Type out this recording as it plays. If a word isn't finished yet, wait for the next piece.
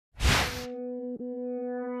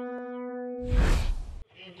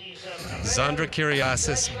Sandra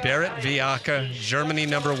Kiriasis, Berit, Wiacker, Germany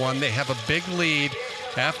 #1. They have a big lead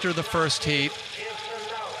after the first heat.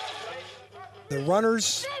 The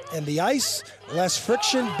runners and the ice, less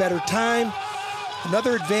friction, better time.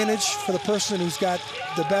 Another advantage for the person who's got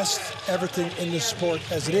the best everything in this sport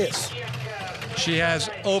as it is. She has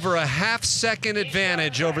over a half-second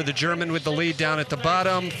advantage over the German with the lead down at the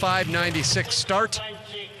bottom. 5:96 start.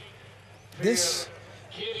 This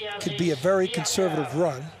could be a very conservative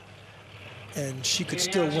run, and she could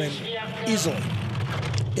still win easily.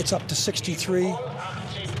 It's up to 63.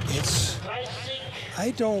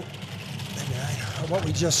 What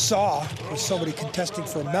we just saw was somebody contesting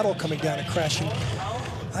for a medal coming down and crashing.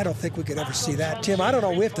 I don't think we could ever see that. Tim, I don't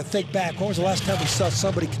know, we have to think back. When was the last time we saw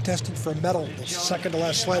somebody contesting for a medal, the second to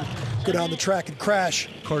last sled, go down the track and crash?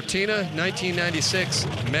 Cortina, 1996,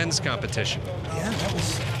 men's competition. Yeah, that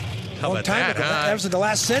was How a long about time that, ago. huh? That was in the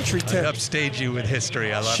last century, Tim. I upstage you with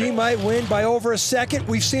history, I love it. She might win by over a second.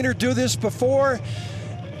 We've seen her do this before.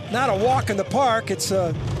 Not a walk in the park, it's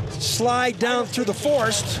a slide down through the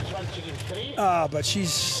forest. But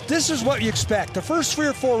this is what you expect. The first 3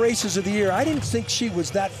 or 4 races of the year, I didn't think she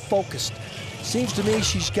was that focused. Seems to me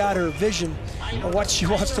she's got her vision of what she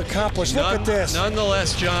wants to accomplish. Look at this.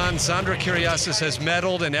 Nonetheless, John, Sandra Kiriasis has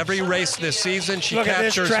medaled in every race this season. She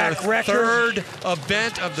captures her third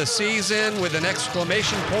event of the season with an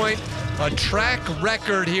exclamation point. A track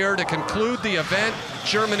record here to conclude the event.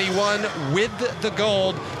 Germany won with the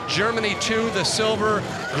gold. Germany 2, the silver.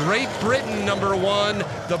 Great Britain #1,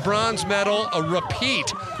 the bronze medal. A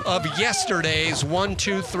repeat of yesterday's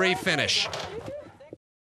 1-2-3 finish.